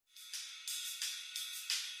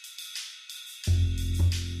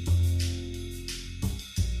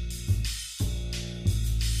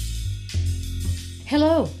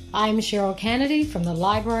Hello, I'm Cheryl Kennedy from the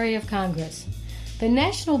Library of Congress. The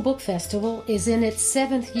National Book Festival is in its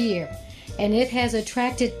 7th year, and it has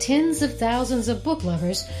attracted tens of thousands of book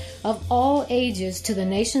lovers of all ages to the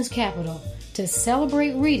nation's capital to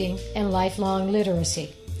celebrate reading and lifelong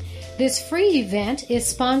literacy. This free event is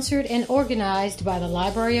sponsored and organized by the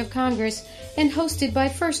Library of Congress and hosted by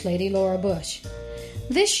First Lady Laura Bush.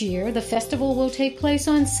 This year, the festival will take place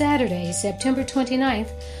on Saturday, September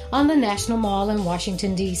 29th, on the National Mall in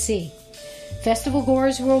Washington, D.C. Festival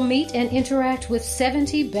goers will meet and interact with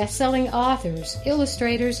 70 best-selling authors,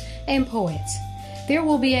 illustrators, and poets. There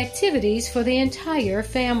will be activities for the entire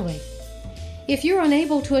family. If you're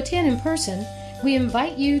unable to attend in person, we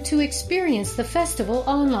invite you to experience the festival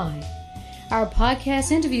online. Our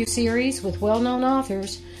podcast interview series with well-known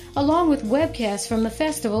authors, along with webcasts from the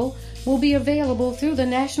festival, will be available through the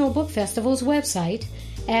National Book Festival's website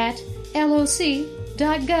at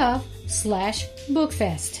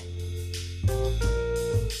loc.gov/bookfest.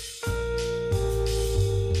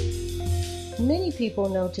 Many people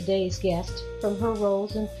know today's guest from her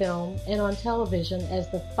roles in film and on television as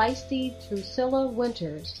the feisty Drusilla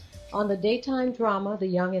Winters on the daytime drama The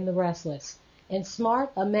Young and the Restless, and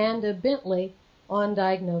smart Amanda Bentley on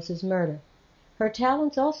Diagnosis Murder. Her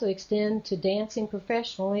talents also extend to dancing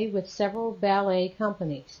professionally with several ballet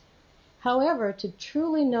companies. However, to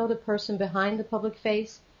truly know the person behind the public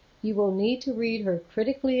face, you will need to read her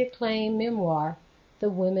critically acclaimed memoir, The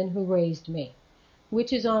Women Who Raised Me,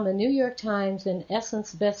 which is on the New York Times and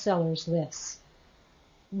Essence bestsellers lists.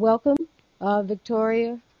 Welcome,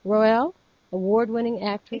 Victoria Roel, award-winning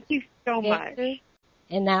actress. Thank you so much.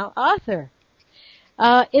 And now author.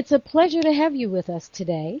 It's a pleasure to have you with us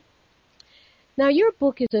today. Now, your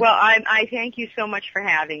book is Well, I thank you so much for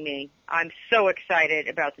having me. I'm so excited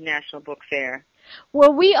about the National Book Fair.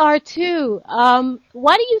 Well, we are too.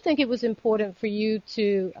 Why do you think it was important for you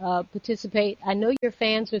to participate? I know your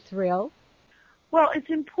fans are thrilled. Well, it's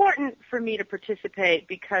important for me to participate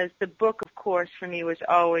because the book, of course, for me was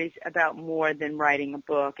always about more than writing a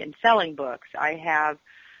book and selling books. I have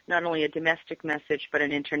not only a domestic message but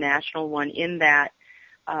an international one in that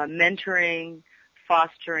mentoring,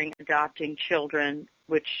 fostering, adopting children,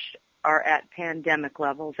 which are at pandemic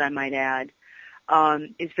levels, I might add,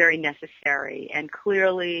 is very necessary. And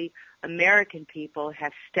clearly, American people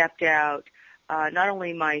have stepped out, not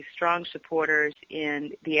only my strong supporters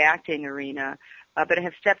in the acting arena, but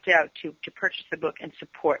have stepped out to purchase the book and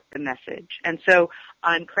support the message. And so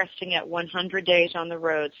I'm cresting at 100 days on the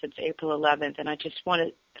road since April 11th, and I just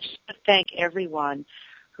want to thank everyone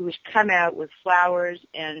who has come out with flowers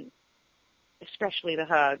and especially the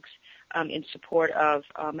hugs, in support of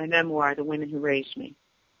my memoir, The Women Who Raised Me.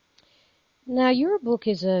 Now, your book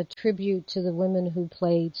is a tribute to the women who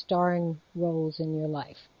played starring roles in your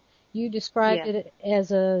life. You described it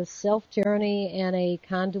as a self-journey and a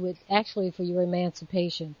conduit, actually, for your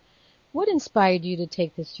emancipation. What inspired you to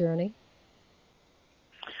take this journey?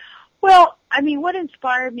 Well, I mean, what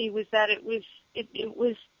inspired me was that it was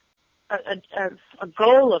a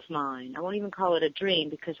goal of mine. I won't even call it a dream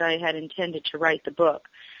because I had intended to write the book.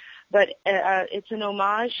 But it's an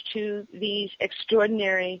homage to these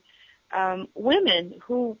extraordinary women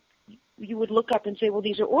who you would look up and say, well,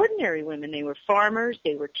 these are ordinary women. They were farmers,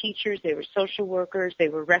 they were teachers, they were social workers, they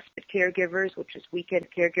were respite caregivers, which is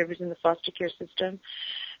weekend caregivers in the foster care system.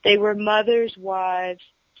 They were mothers, wives,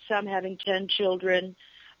 some having 10 children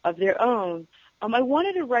of their own. I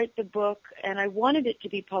wanted to write the book, and I wanted it to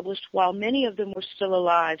be published while many of them were still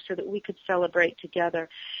alive so that we could celebrate together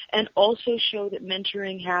and also show that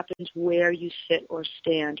mentoring happens where you sit or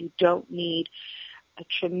stand. You don't need a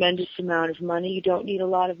tremendous amount of money. You don't need a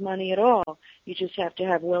lot of money at all. You just have to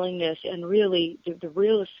have willingness and really the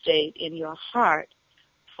real estate in your heart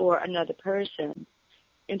for another person.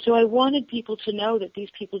 And so I wanted people to know that these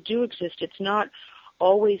people do exist. It's not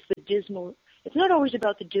always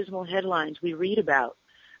about the dismal headlines we read about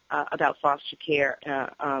foster care.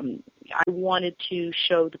 I wanted to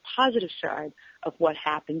show the positive side of what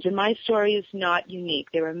happens. And my story is not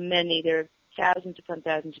unique. There are thousands upon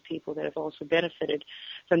thousands of people that have also benefited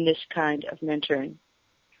from this kind of mentoring.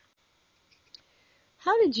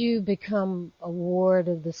 How did you become a ward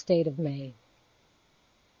of the state of Maine?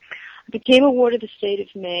 I became a ward of the state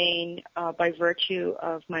of Maine by virtue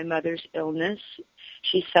of my mother's illness.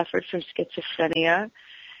 She suffered from schizophrenia,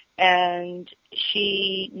 and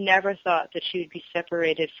she never thought that she would be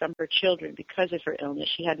separated from her children because of her illness.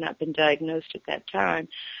 She had not been diagnosed at that time,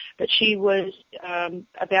 but she was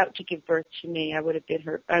about to give birth to me. I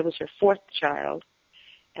was her fourth child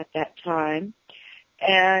at that time,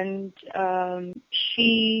 and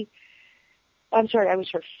she I'm sorry, I was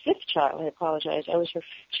her fifth child. I apologize. I was her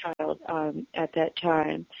fifth child at that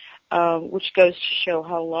time, which goes to show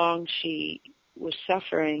how long she was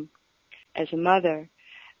suffering as a mother.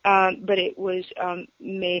 But it was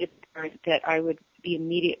made apparent that I would be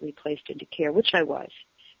immediately placed into care, which I was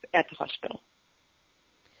at the hospital.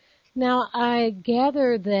 Now, I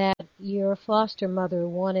gather that your foster mother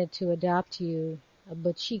wanted to adopt you,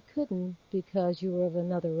 but she couldn't because you were of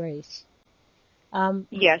another race.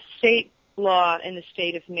 Yes, state law in the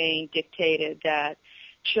state of Maine dictated that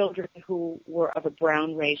children who were of a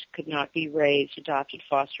brown race could not be raised, adopted,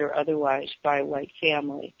 foster, or otherwise by a white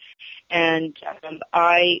family. And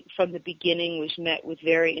I, from the beginning, was met with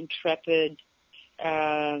very intrepid,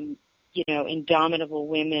 indomitable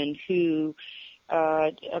women who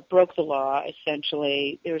broke the law,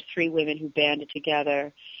 essentially. There were 3 women who banded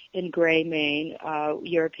together in Gray, Maine,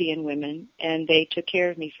 European women, and they took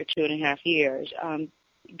care of me for 2.5 years.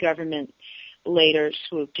 Government later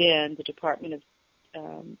swooped in, the Department of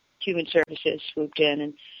Human Services swooped in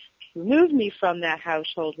and removed me from that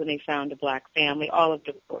household when they found a black family. All of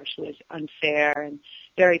it, of course, was unfair and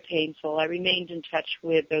very painful. I remained in touch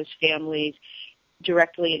with those families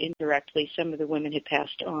directly and indirectly. Some of the women had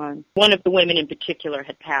passed on. One of the women in particular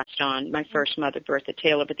had passed on, my first mother, Bertha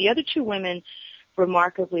Taylor, but the other 2 women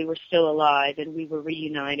remarkably were still alive, and we were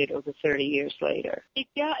reunited over 30 years later.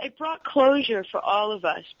 It brought closure for all of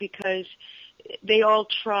us because they all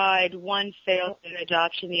tried. One failed in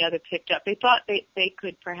adoption, the other picked up. They thought they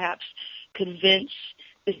could perhaps convince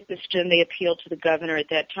the system. They appealed to the governor at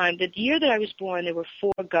that time. The year that I was born, there were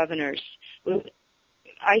 4 governors.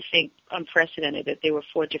 I think unprecedented that there were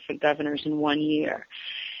 4 different governors in 1 year.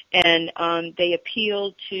 And they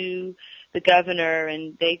appealed to the governor,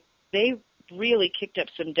 and they really kicked up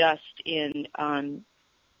some dust in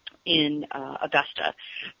Augusta,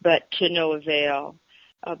 but to no avail.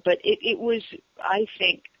 But it was, I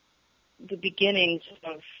think, the beginnings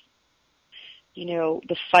of,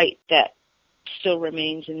 the fight that still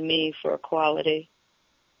remains in me for equality.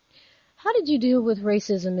 How did you deal with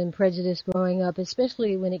racism and prejudice growing up,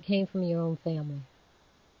 especially when it came from your own family?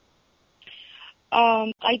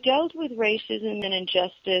 I dealt with racism and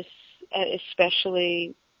injustice,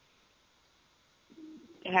 especially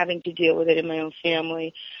having to deal with it in my own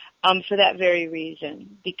family, for that very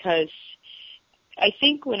reason. Because I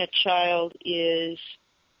think when a child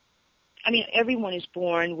everyone is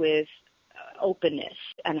born with openness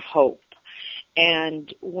and hope.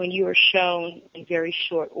 And when you are shown in very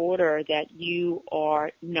short order that you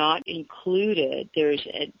are not included, there's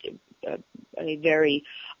a very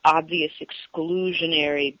obvious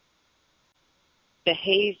exclusionary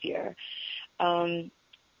behavior. I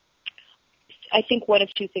think one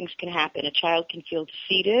of 2 things can happen. A child can feel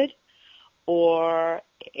defeated, or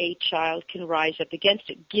a child can rise up against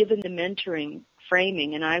it, given the mentoring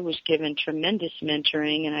framing. And I was given tremendous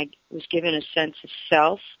mentoring, and I was given a sense of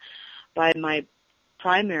self by my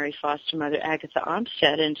primary foster mother, Agatha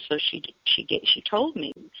Armstead, and so she told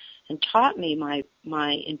me and taught me my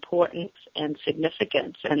importance and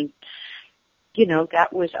significance, and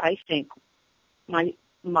that was, I think, my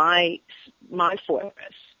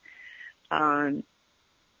fortress,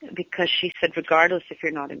 because she said, regardless if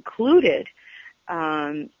you're not included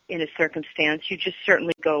in a circumstance, you just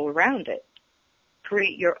certainly go around it,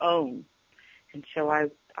 create your own, and so I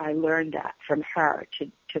learned that from her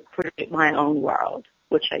to create my own world,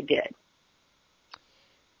 which I did.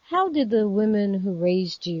 How did the women who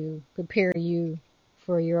raised you prepare you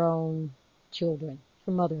for your own children,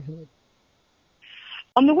 for motherhood?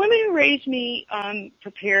 The women who raised me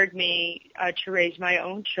prepared me to raise my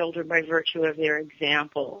own children by virtue of their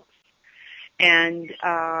examples. And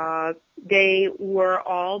they were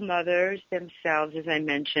all mothers themselves, as I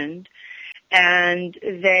mentioned. And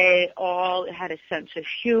they all had a sense of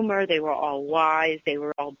humor. They were all wise. They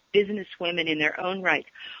were all business women in their own right,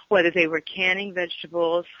 whether they were canning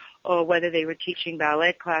vegetables or whether they were teaching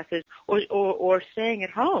ballet classes or staying at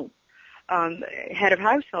home, head of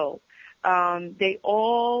household. They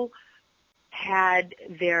all had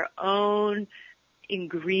their own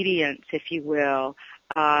ingredients, if you will,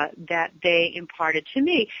 that they imparted to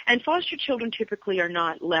me. And foster children typically are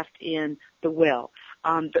not left in the will.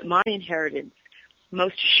 But my inheritance,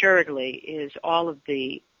 most assuredly, is all of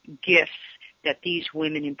the gifts that these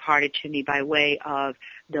women imparted to me by way of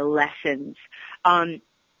the lessons. I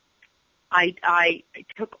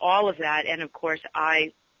took all of that, and of course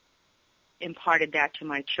I imparted that to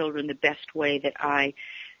my children the best way that I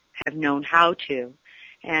have known how to.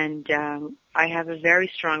 And I have a very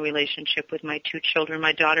strong relationship with my 2 children.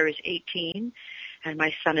 My daughter is 18, and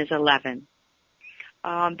my son is 11.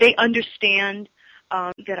 They understand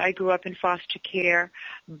that I grew up in foster care,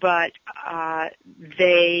 but I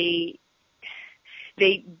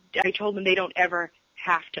told them they don't ever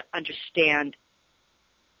have to understand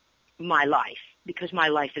my life, because my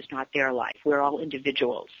life is not their life. We're all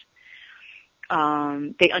individuals.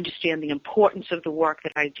 They understand the importance of the work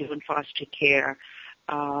that I do in foster care,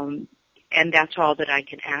 and that's all that I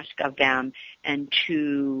can ask of them, and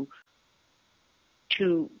to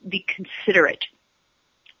be considerate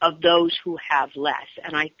of those who have less.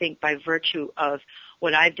 And I think by virtue of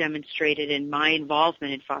what I've demonstrated in my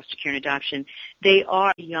involvement in foster care and adoption, they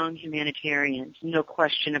are young humanitarians, no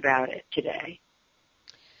question about it today.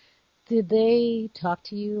 Did they talk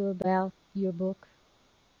to you about your book?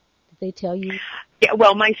 Did they tell you? Yeah,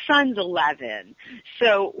 well, my son's 11,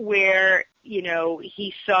 so where,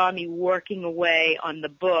 he saw me working away on the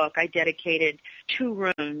book, I dedicated 2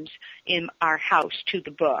 rooms in our house to the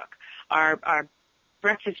book. Our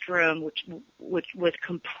breakfast room, which was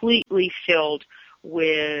completely filled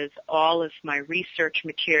with all of my research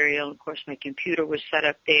material. Of course, my computer was set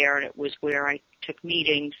up there, and it was where I took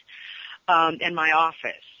meetings, and my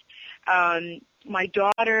office. My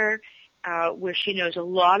daughter, where she knows a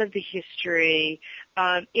lot of the history,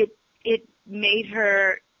 it made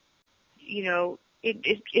her,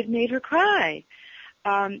 it made her cry,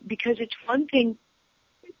 because it's one thing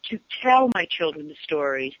to tell my children the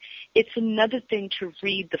stories. It's another thing to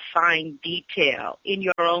read the fine detail in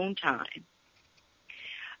your own time.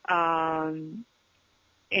 And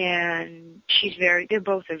they're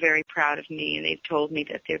both very proud of me, and they've told me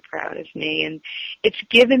that they're proud of me. And it's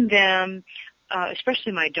given them,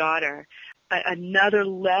 especially my daughter, another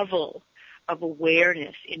level of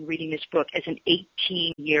awareness in reading this book as an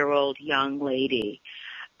 18-year-old young lady.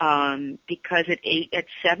 Because at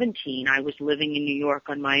 17, I was living in New York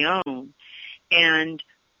on my own. And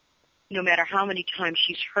no matter how many times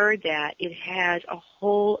she's heard that, it has a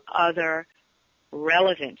whole other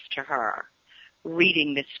relevance to her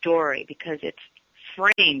reading this story, because it's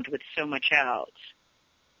framed with so much else.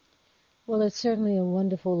 Well, it's certainly a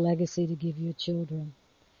wonderful legacy to give your children.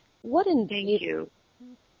 Thank you.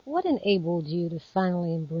 What enabled you to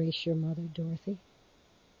finally embrace your mother, Dorothy?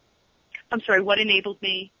 I'm sorry, what enabled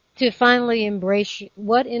me?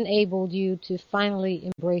 What enabled you to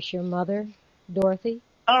finally embrace your mother, Dorothy?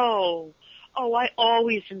 Oh, I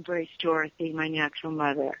always embraced Dorothy, my natural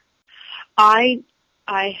mother. I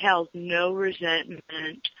held no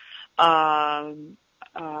resentment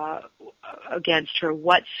against her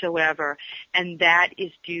whatsoever, and that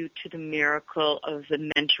is due to the miracle of the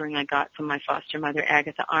mentoring I got from my foster mother,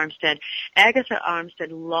 Agatha Armstead. Agatha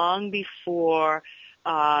Armstead, long before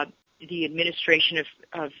the Administration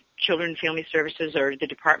of Children and Family Services, or the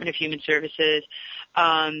Department of Human Services,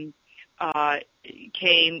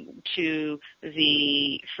 came to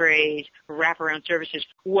the phrase wraparound services,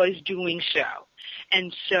 was doing so.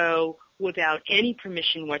 And so, without any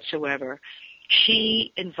permission whatsoever,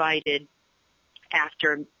 she invited,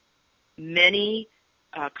 after many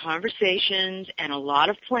conversations and a lot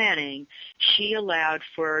of planning, she allowed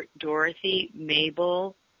for Dorothy,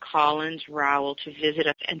 Mabel, Collins, Rowell to visit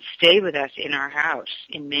us and stay with us in our house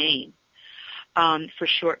in Maine for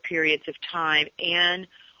short periods of time, and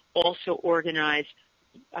also organize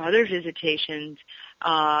other visitations,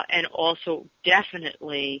 and also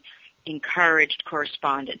definitely encouraged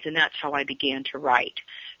correspondence, and that's how I began to write.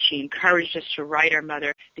 She encouraged us to write our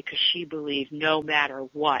mother because she believed no matter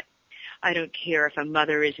what, I don't care if a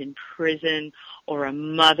mother is in prison, or a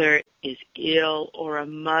mother is ill, or a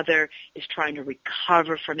mother is trying to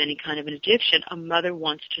recover from any kind of an addiction, a mother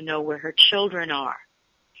wants to know where her children are.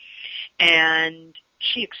 And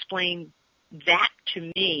she explained that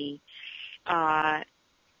to me at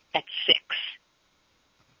 6.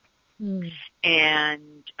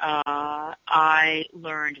 And I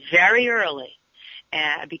learned very early,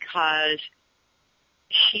 because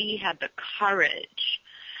she had the courage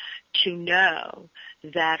to know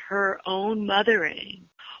that her own mothering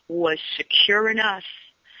was secure enough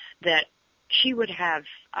that she would have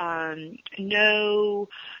I'm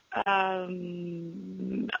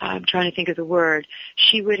trying to think of the word,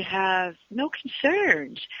 she would have no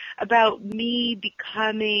concerns about me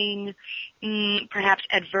becoming perhaps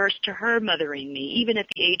adverse to her mothering me, even at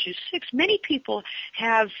the age of 6. Many people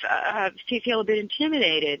feel a bit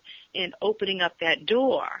intimidated in opening up that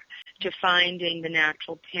door to finding the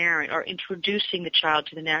natural parent or introducing the child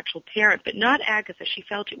to the natural parent, but not Agatha. She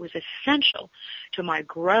felt it was essential to my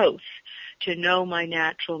growth to know my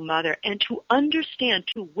natural mother and to understand,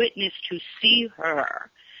 to witness, to see her,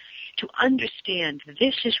 to understand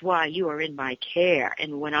this is why you are in my care.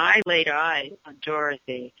 And when I laid eyes on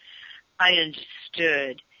Dorothy, I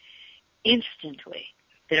understood instantly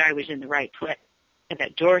that I was in the right place and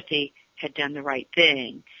that Dorothy had done the right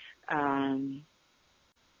thing.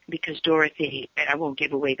 Because Dorothy, and I won't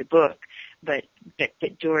give away the book, but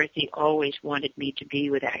Dorothy always wanted me to be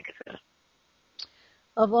with Agatha.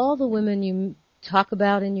 Of all the women you talk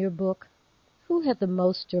about in your book, who had the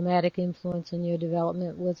most dramatic influence in your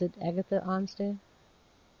development? Was it Agatha Armstead?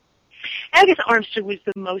 Agatha Armstead was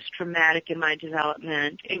the most dramatic in my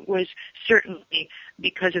development. It was certainly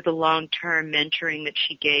because of the long-term mentoring that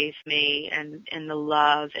she gave me and the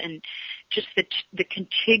love and just the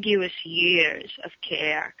contiguous years of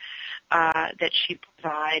care that she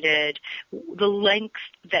provided, the length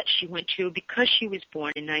that she went to. Because she was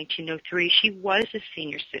born in 1903, she was a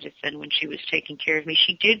senior citizen when she was taking care of me.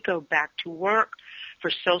 She did go back to work for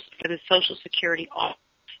the Social Security office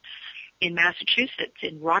in Massachusetts,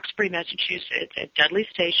 in Roxbury, Massachusetts, at Dudley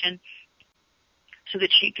Station, so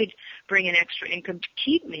that she could bring in extra income to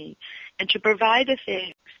keep me and to provide the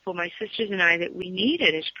things for my sisters and I that we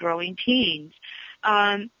needed as growing teens.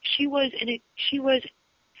 She was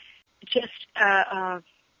just the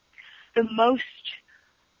most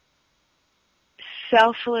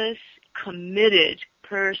selfless, committed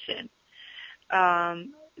person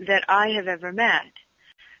that I have ever met.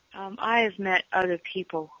 I have met other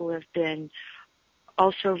people who have been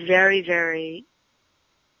also very, very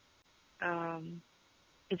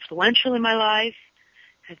influential in my life,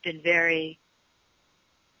 have been very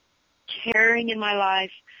caring in my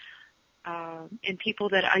life, and people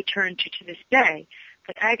that I turn to this day.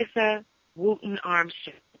 But Agatha Wooten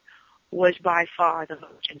Armstead was by far the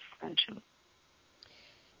most influential.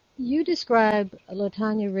 You describe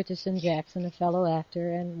LaTanya Richardson Jackson, a fellow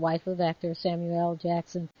actor and wife of actor Samuel L.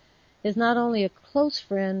 Jackson, as not only a close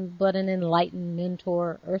friend, but an enlightened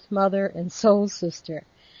mentor, earth mother, and soul sister.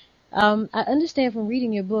 I understand from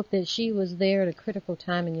reading your book that she was there at a critical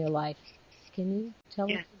time in your life. Can you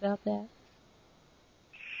tell us about that?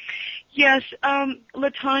 Yes,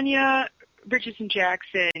 LaTanya Richardson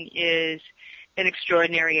Jackson is an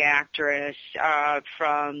extraordinary actress,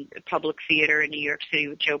 from public theater in New York City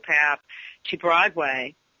with Joe Papp to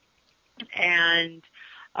Broadway. And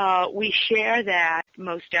we share that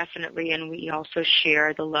most definitely, and we also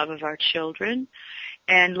share the love of our children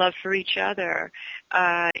and love for each other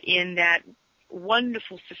in that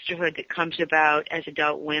wonderful sisterhood that comes about as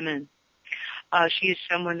adult women. She is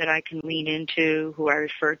someone that I can lean into, who I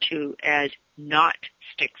refer to as not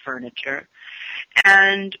stick furniture.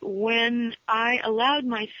 And when I allowed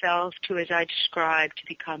myself to, as I described, to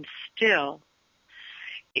become still,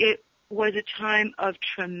 it was a time of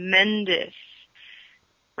tremendous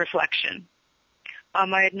reflection.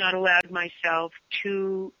 I had not allowed myself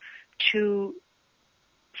to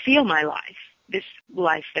feel my life, this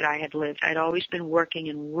life that I had lived. I'd always been working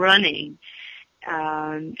and running,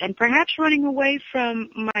 and perhaps running away from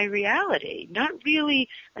my reality, not really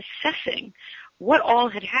assessing what all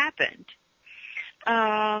had happened.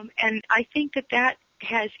 And I think that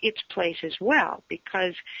has its place as well,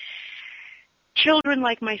 because children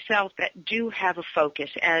like myself that do have a focus,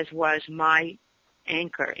 as was my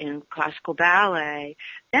anchor in classical ballet,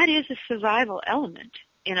 that is a survival element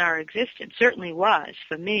in our existence, certainly was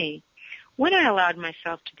for me. When I allowed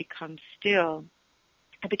myself to become still,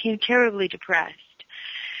 I became terribly depressed.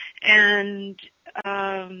 And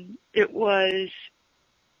it was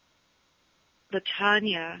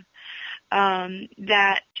LaTanya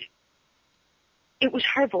that it was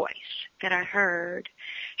her voice that I heard.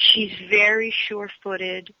 She's very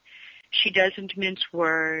sure-footed. She doesn't mince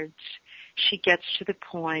words. She gets to the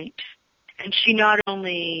point. And she not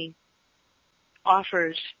only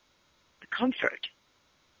offers the comfort,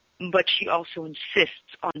 but she also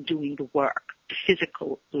insists on doing the work, the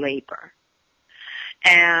physical labor.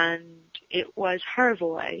 And it was her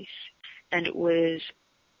voice, and it was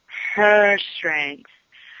her strength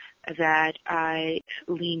that I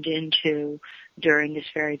leaned into during this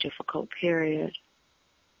very difficult period.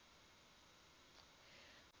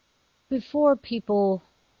 Before people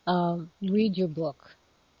read your book,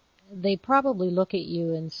 they probably look at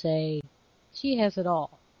you and say, she has it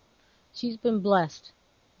all. She's been blessed.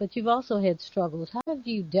 But you've also had struggles. How have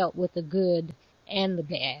you dealt with the good and the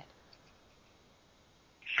bad?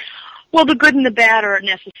 Well, the good and the bad are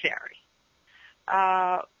necessary.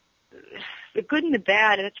 The good and the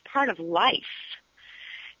bad, it's part of life.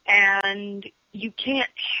 And you can't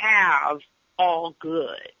have all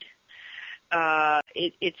good.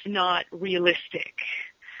 It's not realistic.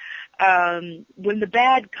 When the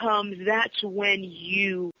bad comes, that's when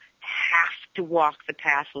you have to walk the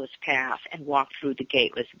pathless path and walk through the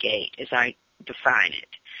gateless gate, as I define it.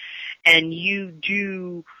 And you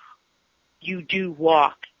do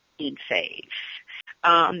walk in faith.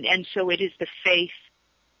 And so it is the faith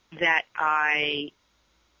that I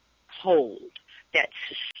hold that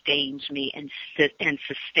sustains me and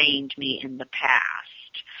sustained me in the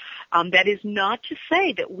past. That is not to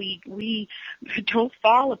say that we don't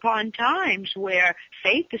fall upon times where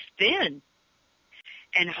faith is thin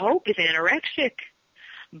and hope is anorexic,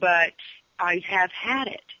 but I have had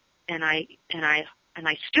it, and I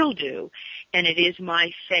still do, and it is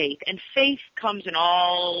my faith. And faith comes in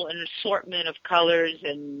an assortment of colors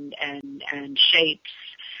and shapes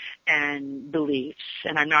and beliefs,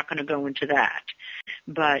 and I'm not going to go into that.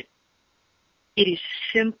 But it is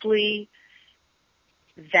simply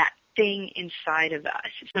that thing inside of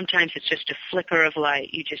us. Sometimes it's just a flicker of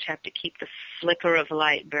light. You just have to keep the flicker of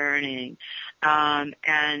light burning. And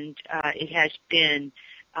it has been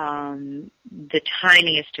the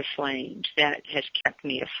tiniest of flames that has kept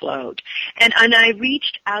me afloat. And I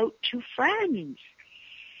reached out to friends.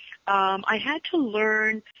 I had to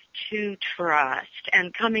learn to trust.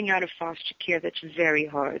 And coming out of foster care, that's very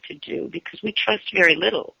hard to do because we trust very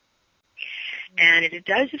little. And it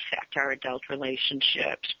does affect our adult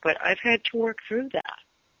relationships, but I've had to work through that.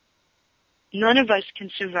 None of us can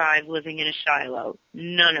survive living in a silo.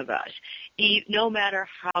 None of us. No matter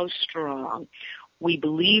how strong we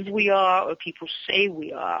believe we are or people say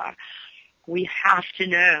we are, we have to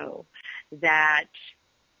know that,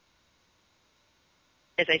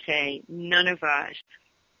 as I say, none of us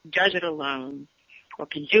does it alone or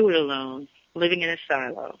can do it alone living in a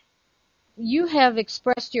silo. You have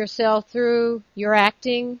expressed yourself through your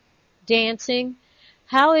acting, dancing.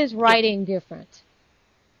 How is writing different?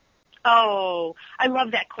 Oh, I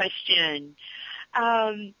love that question.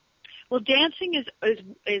 Well, dancing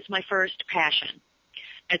is my first passion.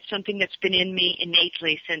 It's something that's been in me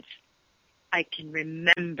innately since I can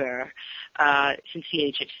remember, since the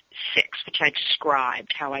age of 6, which I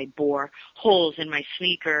described, how I bore holes in my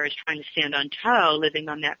sneakers trying to stand on toe living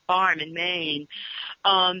on that farm in Maine.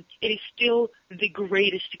 It is still the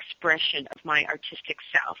greatest expression of my artistic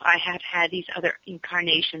self. I have had these other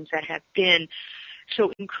incarnations that have been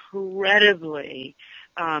so incredibly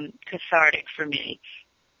cathartic for me.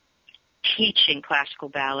 Teaching classical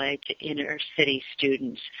ballet to inner city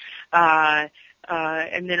students.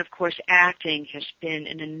 And then, of course, acting has been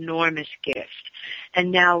an enormous gift.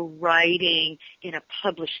 And now writing in a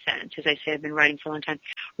published sense, as I say, I've been writing for a long time.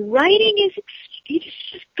 Writing is, you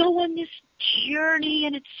just go on this journey,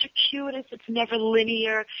 and it's circuitous, it's never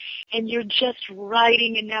linear, and you're just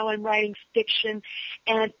writing, and now I'm writing fiction,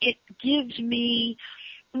 and it gives me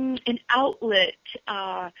an outlet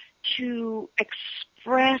to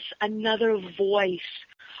express another voice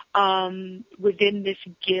within this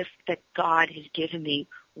gift that God has given me,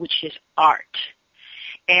 which is art.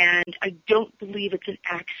 And I don't believe it's an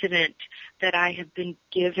accident that I have been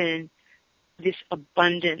given this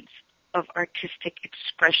abundance of artistic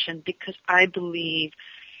expression, because I believe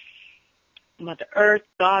Mother Earth,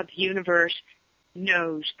 God, the universe,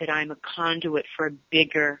 knows that I'm a conduit for a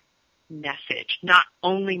bigger message, not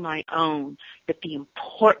only my own, but the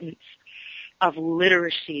importance of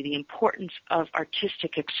literacy, the importance of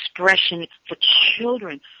artistic expression for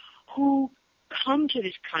children who come to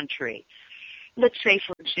this country. Let's say,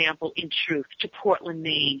 for example, in truth, to Portland,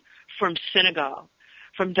 Maine, from Senegal,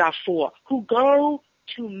 from Darfur, who go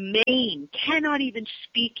to Maine, cannot even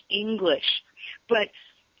speak English, but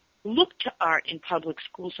look to art in public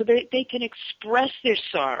schools so that they can express their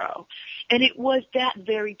sorrow. And it was that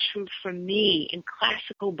very truth for me in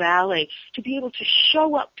classical ballet, to be able to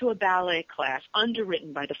show up to a ballet class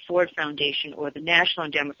underwritten by the Ford Foundation or the National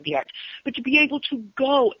Endowment for the Arts, but to be able to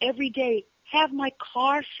go every day, have my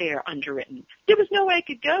car fare underwritten. There was no way I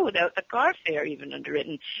could go without the car fare even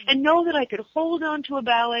underwritten, and know that I could hold on to a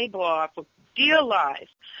ballet bar for dear life,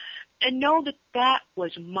 and know that that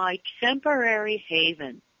was my temporary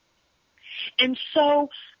haven. And so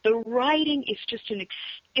the writing is just an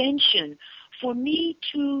extension for me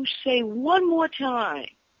to say one more time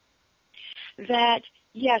that,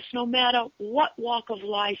 yes, no matter what walk of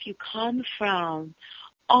life you come from,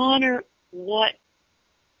 honor what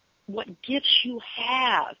gifts you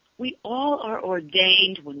have. We all are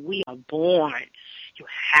ordained when we are born. You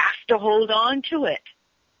have to hold on to it.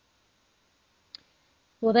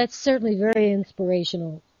 Well, that's certainly very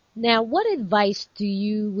inspirational. Now, what advice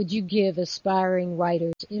would you give aspiring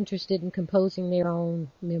writers interested in composing their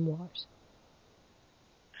own memoirs?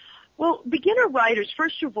 Well, beginner writers,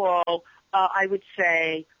 first of all, I would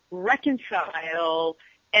say reconcile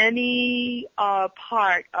any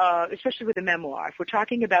part, especially with a memoir, if we're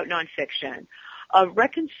talking about nonfiction,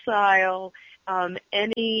 reconcile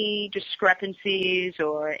any discrepancies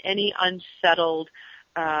or any unsettled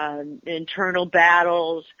internal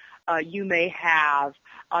battles you may have,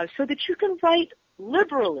 so that you can write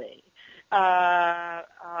liberally.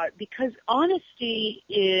 Because honesty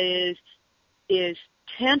is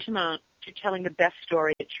tantamount to telling the best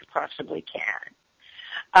story that you possibly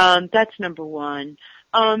can. That's number one.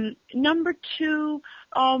 Number two,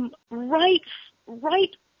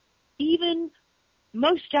 write even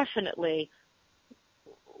most definitely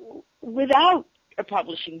without a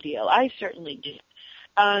publishing deal. I certainly did.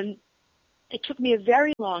 It took me a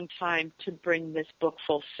very long time to bring this book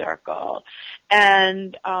full circle.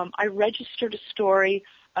 And I registered a story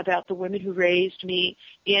about the women who raised me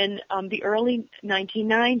in the early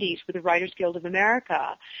 1990s with the Writers Guild of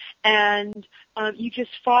America. And you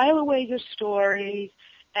just file away your stories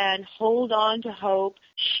and hold on to hope,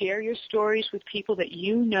 share your stories with people that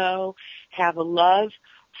you know have a love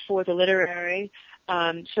for the literary,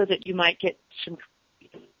 so that you might get some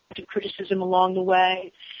criticism along the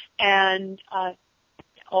way. And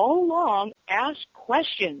all along, ask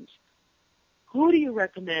questions. Who do you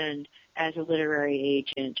recommend as a literary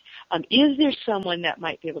agent? Is there someone that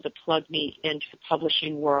might be able to plug me into the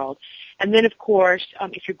publishing world? And then, of course,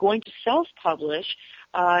 if you're going to self-publish,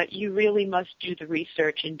 you really must do the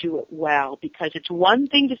research and do it well, because it's one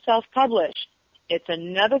thing to self-publish. It's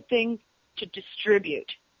another thing to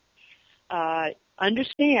distribute.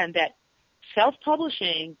 Understand that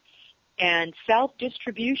self-publishing and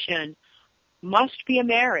self-distribution must be a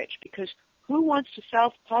marriage, because who wants to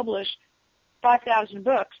self-publish 5,000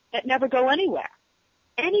 books that never go anywhere?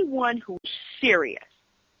 Anyone who's serious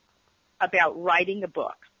about writing a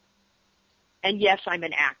book, and yes, I'm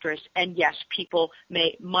an actress, and yes, people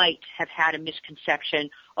might have had a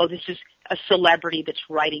misconception, oh, this is a celebrity that's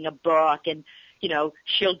writing a book, and you know,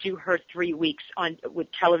 she'll do her 3 weeks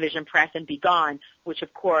with television press and be gone, which,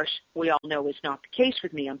 of course, we all know is not the case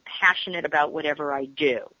with me. I'm passionate about whatever I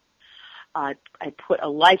do. I put a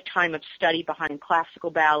lifetime of study behind classical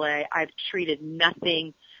ballet. I've treated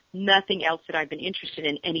nothing else that I've been interested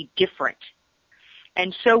in any different.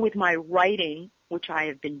 And so with my writing, which I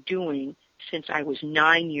have been doing since I was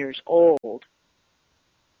 9 years old,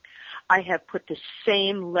 I have put the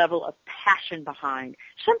same level of passion behind.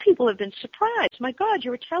 Some people have been surprised. My God,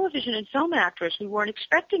 you're a television and film actress. We weren't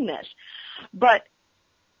expecting this. But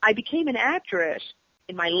I became an actress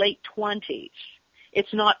in my late 20s.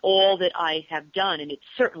 It's not all that I have done, and it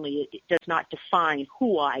does not define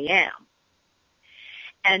who I am.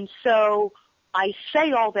 And so I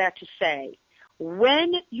say all that to say,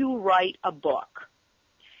 when you write a book,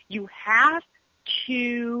 you have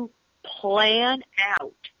to plan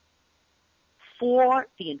out for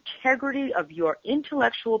the integrity of your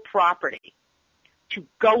intellectual property to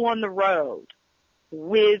go on the road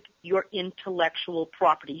with your intellectual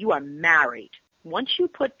property. You are married. Once you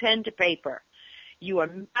put pen to paper, you are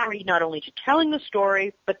married not only to telling the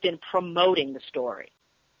story, but then promoting the story.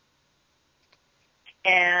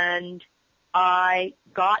 And I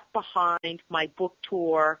got behind my book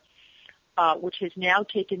tour, which has now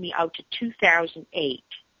taken me out to 2008.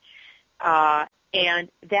 And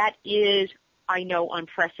that is, I know,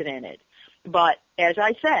 unprecedented. But as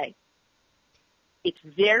I say, it's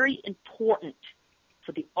very important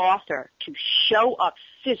for the author to show up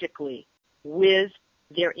physically with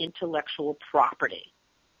their intellectual property.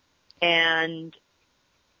 And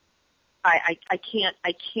I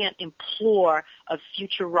can't implore of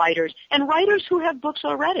future writers and writers who have books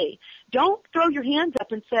already. Don't throw your hands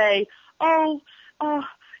up and say, I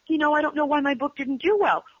don't know why my book didn't do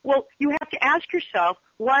well. Well, you have to ask yourself,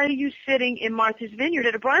 why are you sitting in Martha's Vineyard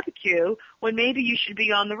at a barbecue when maybe you should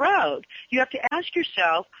be on the road? You have to ask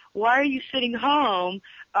yourself, why are you sitting home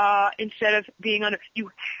instead of being on?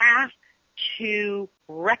 You have to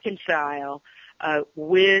reconcile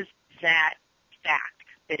with that fact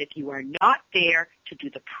that if you are not there to do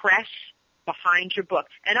the press behind your book,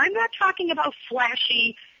 and I'm not talking about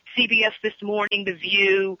flashy CBS This Morning, The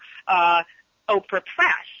View, Oprah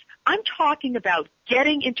Press. I'm talking about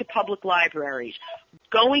getting into public libraries,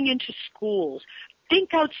 going into schools.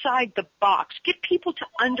 Think outside the box. Get people to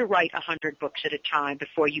underwrite 100 books at a time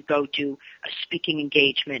before you go to a speaking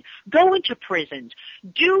engagement. Go into prisons.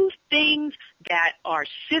 Do things that are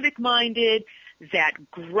civic-minded, that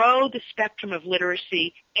grow the spectrum of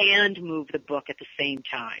literacy, and move the book at the same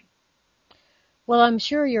time. Well, I'm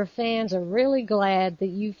sure your fans are really glad that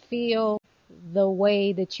you feel the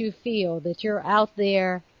way that you feel, that you're out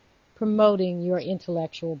there promoting your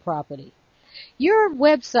intellectual property. Your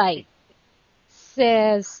website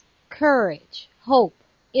says courage, hope,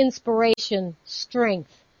 inspiration,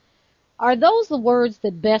 strength. Are those the words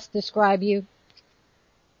that best describe you?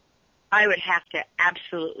 I would have to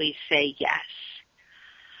absolutely say yes.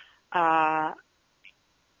 you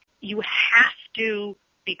have to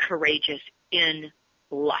be courageous in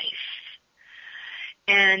life.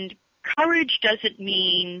 And courage doesn't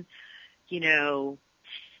mean,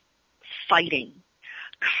 fighting.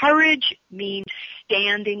 Courage means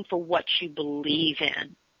standing for what you believe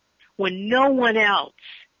in when no one else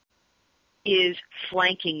is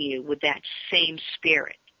flanking you with that same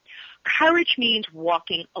spirit. Courage means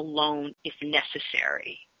walking alone if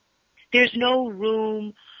necessary. There's no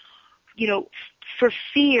room, for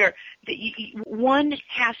fear. One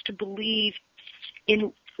has to believe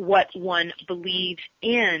in what one believes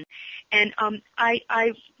in. And I'm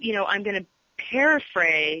going to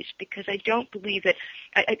paraphrase because I don't believe that.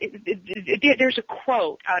 There's a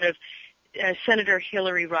quote out of Senator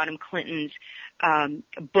Hillary Rodham Clinton's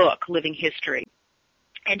book, Living History.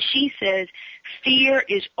 And she says, fear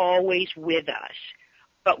is always with us,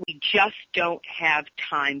 but we just don't have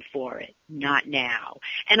time for it, not now.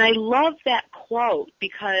 And I love that quote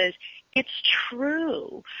because it's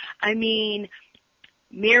true. I mean,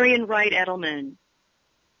 Marian Wright Edelman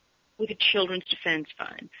with the Children's Defense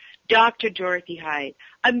Fund, Dr. Dorothy Height,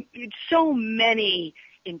 so many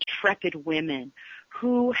intrepid women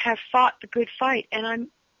who have fought the good fight, and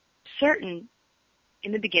I'm certain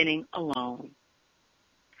in the beginning alone.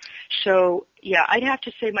 So, yeah, I'd have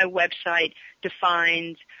to say my website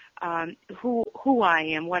defines who I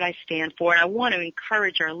am, what I stand for, and I want to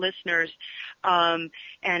encourage our listeners and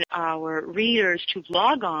our readers to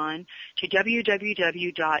log on to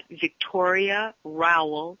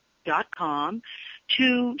www.victoriarowell.com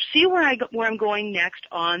to see where I'm going next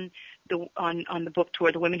on the book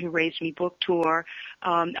tour, the Women Who Raised Me book tour.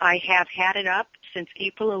 I have had it up since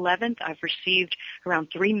April 11th. I've received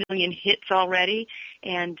around 3 million hits already,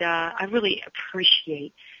 and I really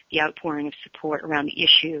appreciate the outpouring of support around the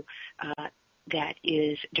issue that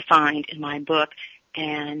is defined in my book,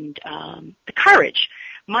 and the courage.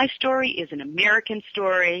 My story is an American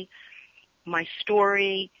story. My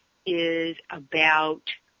story is about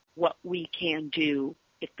what we can do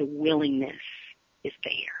if the willingness is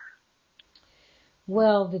there.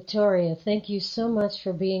 Well, Victoria, thank you so much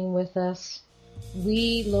for being with us.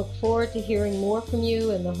 We look forward to hearing more from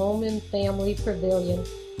you in the Home and Family Pavilion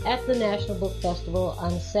at the National Book Festival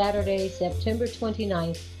on Saturday, September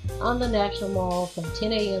 29th on the National Mall from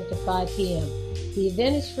 10 a.m. to 5 p.m. The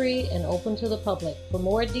event is free and open to the public. For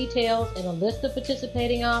more details and a list of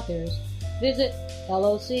participating authors, visit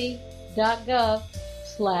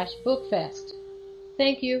loc.gov/bookfest.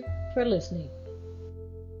 Thank you for listening.